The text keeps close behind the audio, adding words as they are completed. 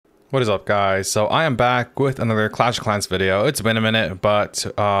What is up, guys? So I am back with another Clash of Clans video. It's been a minute, but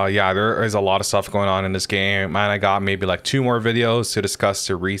yeah, there is a lot of stuff going on in this game, and I got maybe like 2 more videos to discuss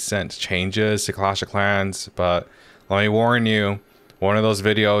the recent changes to Clash of Clans. But let me warn you, one of those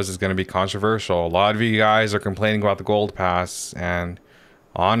videos is going to be controversial. A lot of you guys are complaining about the gold pass, and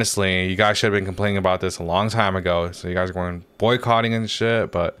honestly, you guys should have been complaining about this a long time ago. So you guys are going boycotting and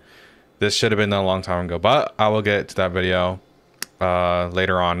shit, but this should have been done a long time ago. But I will get to that video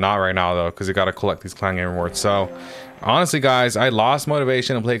later on, not right now though, because you got to collect these clan game rewards. So honestly, guys, I lost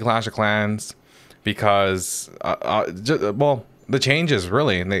motivation to play Clash of Clans because well, the changes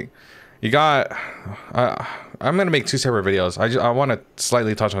really, and you got I'm gonna make 2 separate videos. I want to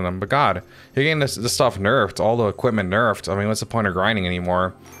slightly touch on them, but god, you're getting this stuff nerfed, all the equipment nerfed. I mean, what's the point of grinding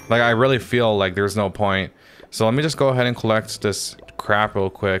anymore? Like, I really feel like there's no point. So let me just go ahead and collect this crap real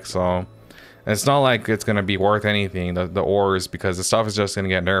quick. So it's not like it's gonna be worth anything, the ores, because the stuff is just gonna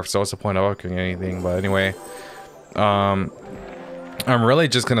get nerfed. So what's the point of upgrading anything? But anyway, I'm really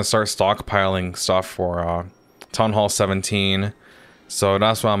just gonna start stockpiling stuff for Town Hall 17. So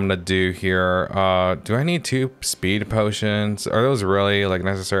that's what I'm gonna do here. Do I need 2 speed potions? Are those really like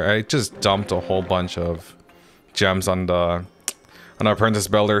necessary? I just dumped a whole bunch of gems on the apprentice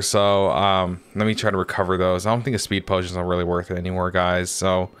builder, so let me try to recover those. I don't think the speed potions are really worth it anymore, guys.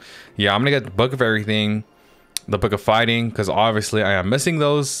 So yeah, I'm gonna get the book of everything, the book of fighting, because obviously I am missing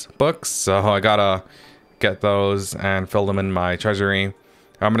those books, so I gotta get those and fill them in my treasury.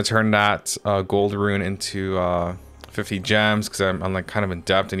 I'm gonna turn that gold rune into 50 gems, because I'm like kind of in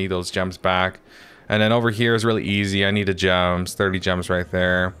debt. I need those gems back. And then over here is really easy. I need the gems, 30 gems right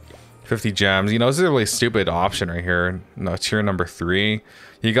there, 50 gems. You know, this is a really stupid option right here. No, tier number 3.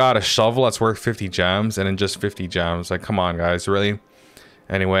 You got a shovel that's worth 50 gems and then just 50 gems. Like, come on, guys, really?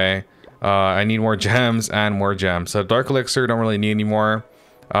 Anyway, I need more gems and more gems. So dark elixir, don't really need anymore.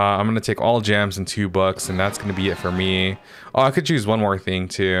 I'm gonna take all gems and 2 books, and that's gonna be it for me. Oh, I could choose one more thing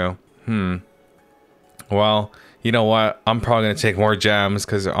too. Well, you know what? I'm probably gonna take more gems,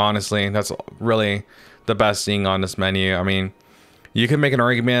 because honestly, that's really the best thing on this menu. I mean, you can make an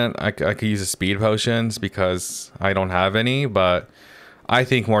argument I could use the speed potions because I don't have any, but I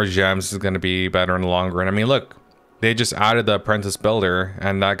think more gems is going to be better in the long run. I mean, look, they just added the apprentice builder,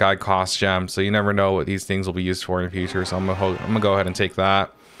 and that guy costs gems, so you never know what these things will be used for in the future. So I'm gonna go ahead and take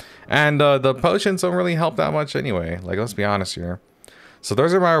that. And the potions don't really help that much anyway. Like, let's be honest here. So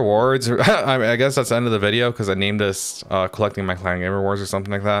those are my rewards. I guess that's the end of the video, because I named this collecting my clan game rewards or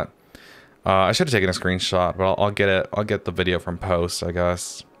something like that. I should have taken a screenshot, but I'll get it. I'll get the video from post, I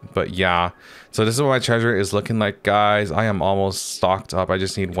guess. But yeah, so this is what my treasure is looking like, guys. I am almost stocked up. I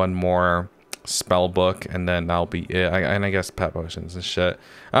just need 1 more spell book, and then that'll be it. And I guess pet potions and shit.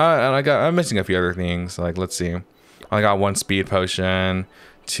 And I'm missing a few other things. Like, let's see. I got 1 speed potion,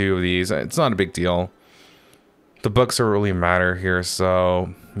 2 of these. It's not a big deal. The books don't really matter here.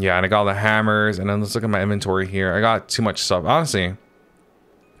 So yeah, and I got all the hammers. And then let's look at my inventory here. I got too much stuff. Honestly,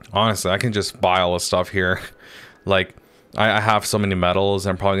 I can just buy all the stuff here. Like, I have so many medals,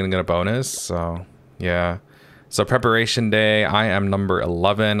 I'm probably gonna get a bonus. So yeah. So preparation day, I am number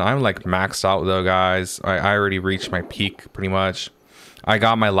 11. I'm like maxed out though, guys. I already reached my peak pretty much. I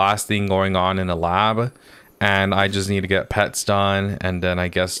got my last thing going on in the lab, and I just need to get pets done, and then I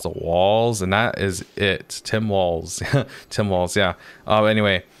guess the walls, and that is it. Tim Walls. Tim Walls, yeah.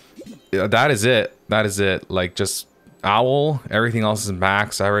 Anyway, that is it. That is it. Like, just owl, everything else is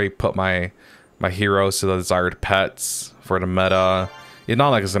max. I already put my heroes to the desired pets for the meta. It's not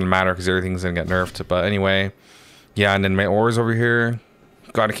like it's gonna matter because everything's gonna get nerfed, but anyway, yeah. And then my ores over here,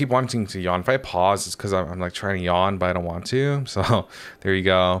 god, I keep wanting to yawn. If I pause, it's because I'm like trying to yawn, but I don't want to. So there you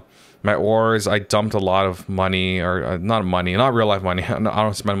go. My ores, I dumped a lot of money, or not real life money. I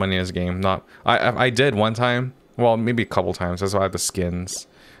don't spend money in this game. I did one time, well, maybe a couple times. That's why I have the skins,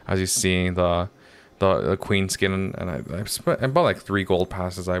 as you see, the queen skin, and I bought like 3 gold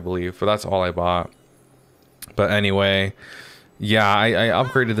passes, I believe, but that's all I bought. But anyway, yeah, I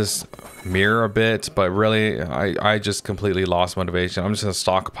upgraded this mirror a bit, but really I just completely lost motivation. I'm just gonna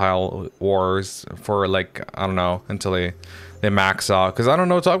stockpile ores for, like, I don't know, until they max out, because I don't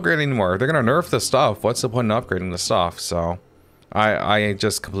know what to upgrade anymore. They're gonna nerf the stuff. What's the point in upgrading the stuff? So I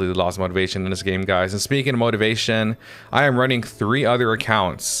just completely lost motivation in this game, guys. And speaking of motivation, I am running 3 other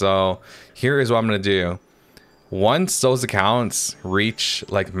accounts. So here is what I'm gonna do. Once those accounts reach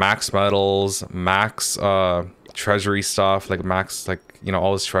like max medals, max treasury stuff, like max, like, you know,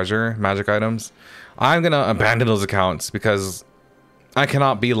 all this treasure magic items, I'm gonna abandon those accounts, because I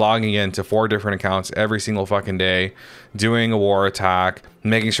cannot be logging into 4 different accounts every single fucking day, doing a war attack,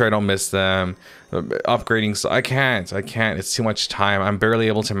 making sure I don't miss them, upgrading. So I can't. It's too much time. I'm barely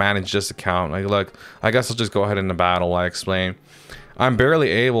able to manage this account. Like, look, I guess I'll just go ahead into battle. I explain. I'm barely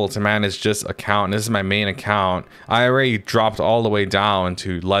able to manage this account. This is my main account. I already dropped all the way down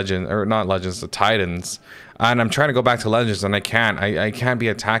to Legend, or not Legends, the Titans. And I'm trying to go back to Legends and I can't. I can't be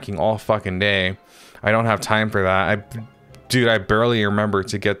attacking all fucking day. I don't have time for that. Dude, I barely remember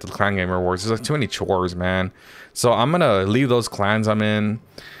to get the clan game rewards. There's like too many chores, man. So I'm gonna leave those clans I'm in.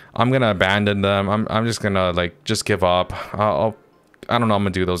 I'm gonna abandon them. I'm just gonna like just give up. I don't know. I'm gonna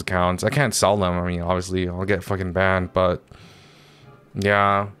do those accounts. I can't sell them. I mean, obviously I'll get fucking banned, but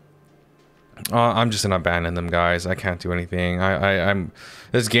yeah. I'm just gonna abandon them, guys. I can't do anything. I'm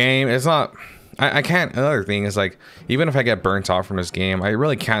this game. It's not. I can't. Another thing is like, even if I get burnt out from this game, I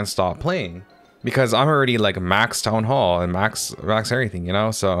really can't stop playing. Because I'm already like max town hall and max everything, you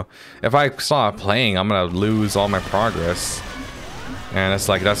know. So if I stop playing, I'm gonna lose all my progress, and it's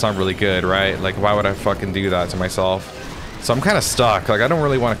like that's not really good, right? Like, why would I fucking do that to myself? So I'm kind of stuck. Like, I don't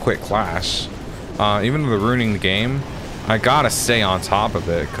really want to quit Clash, even though they're ruining the game. I gotta stay on top of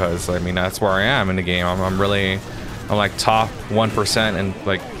it because I mean that's where I am in the game. I'm like top 1% and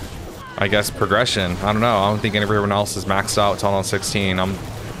like I guess progression. I don't know. I don't think everyone else is maxed out till 16. I'm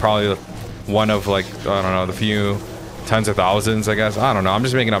probably the one of like, I don't know, the few tens of thousands, I guess. I don't know. I'm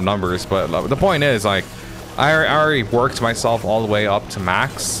just making up numbers, but the point is like, I already worked myself all the way up to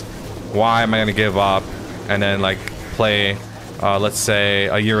max. Why am I gonna give up and then like play, let's say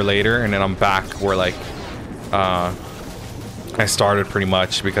a year later, and then I'm back where like I started pretty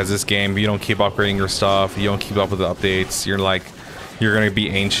much? Because this game, you don't keep upgrading your stuff, you don't keep up with the updates, you're gonna be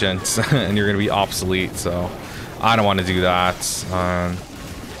ancient and you're gonna be obsolete. So I don't want to do that.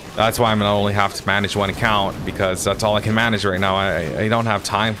 That's why I'm gonna only have to manage one account, because that's all I can manage right now. I don't have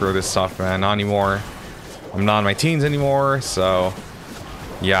time for this stuff, man. Not anymore. I'm not in my teens anymore, so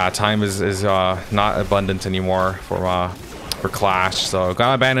yeah, time is not abundant anymore for Clash. So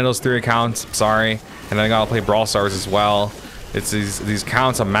gotta abandon those 3 accounts. Sorry, and then I gotta play Brawl Stars as well. It's these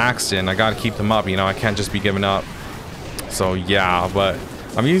accounts I'm maxed in. I gotta keep them up. You know, I can't just be giving up. So yeah, but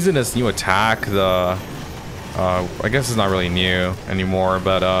I'm using this new attack. I guess it's not really new anymore,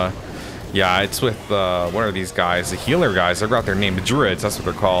 but yeah, it's with what are these guys? The healer guys. I forgot their name. The Druids. That's what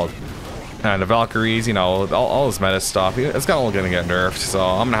they're called. And the Valkyries. You know, all this meta stuff. It's all gonna get nerfed. So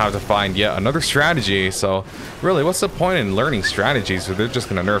I'm gonna have to find yet another strategy. So really, what's the point in learning strategies if they're just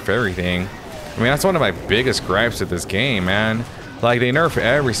gonna nerf everything? I mean, that's one of my biggest gripes with this game, man. Like, they nerf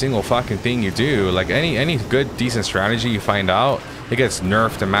every single fucking thing you do. Like, any good, decent strategy you find out, it gets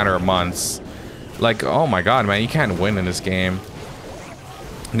nerfed in a matter of months. Like, oh my god, man, you can't win in this game.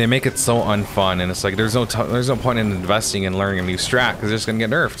 And they make it so unfun, and it's like there's no point in investing in learning a new strat because they're just gonna get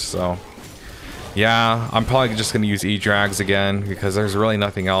nerfed. So yeah, I'm probably just gonna use E-Drags again because there's really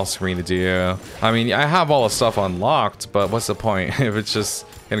nothing else for me to do. I mean, I have all the stuff unlocked, but what's the point if it's just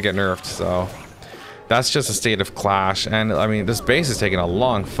gonna get nerfed? So that's just a state of Clash. And I mean, this base is taking a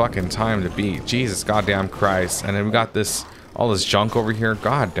long fucking time to beat. Jesus goddamn Christ. And then we got all this junk over here.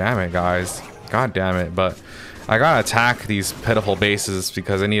 God damn it, guys. God damn it. But I gotta attack these pitiful bases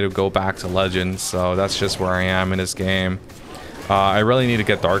because I need to go back to Legends. So that's just where I am in this game. I really need to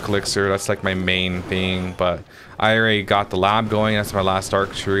get Dark Elixir. That's like my main thing. But I already got the lab going. That's my last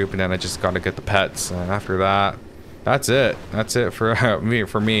Dark Troop. And then I just gotta get the pets. And after that, that's it. That's it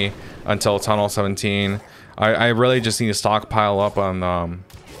for me until Tunnel 17. I really just need to stockpile up on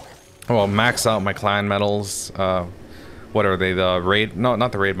well, max out my clan medals. What are they? The raid? No,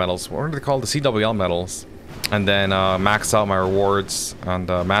 not the raid medals. What are they called? The CWL medals. And then max out my rewards on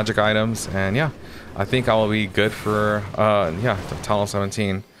the magic items. And yeah, I think I will be good for yeah, the Tunnel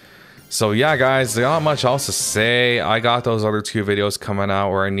 17. So yeah, guys, there's not much else to say. I got those other 2 videos coming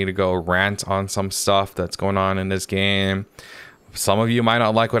out where I need to go rant on some stuff that's going on in this game. Some of you might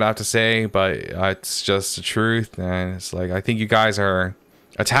not like what I have to say, but it's just the truth. And it's like, I think you guys are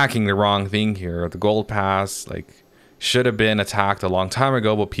attacking the wrong thing here. The gold pass, like, should have been attacked a long time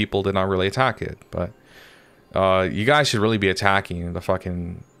ago, but people did not really attack it. But you guys should really be attacking the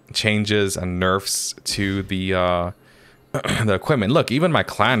fucking changes and nerfs to the the equipment. Look, even my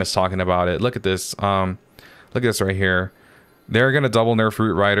clan is talking about it. Look at this. Look at this right here. They're gonna double nerf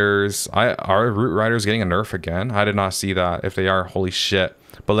Root Riders. Are Root Riders getting a nerf again? I did not see that. If they are, holy shit.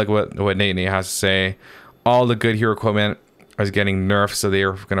 But look what Nate has to say. All the good hero equipment is getting nerfed, so they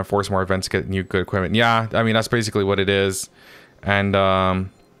are gonna force more events to get new good equipment. Yeah, I mean, that's basically what it is. And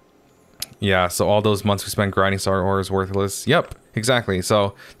yeah, so all those months we spent grinding Star Ore is worthless. Yep, exactly.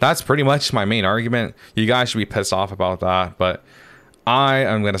 So that's pretty much my main argument. You guys should be pissed off about that, but I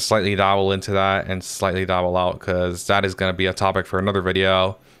am going to slightly dabble into that and slightly dabble out, because that is going to be a topic for another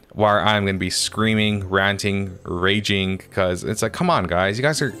video where I'm going to be screaming, ranting, raging, because it's like, come on, guys. You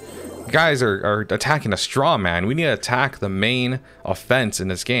guys are attacking a straw man. We need to attack the main offense in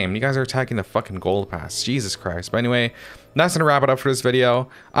this game. You guys are attacking the fucking gold pass. Jesus Christ. But anyway, that's going to wrap it up for this video.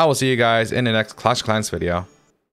 I will see you guys in the next Clash of Clans video.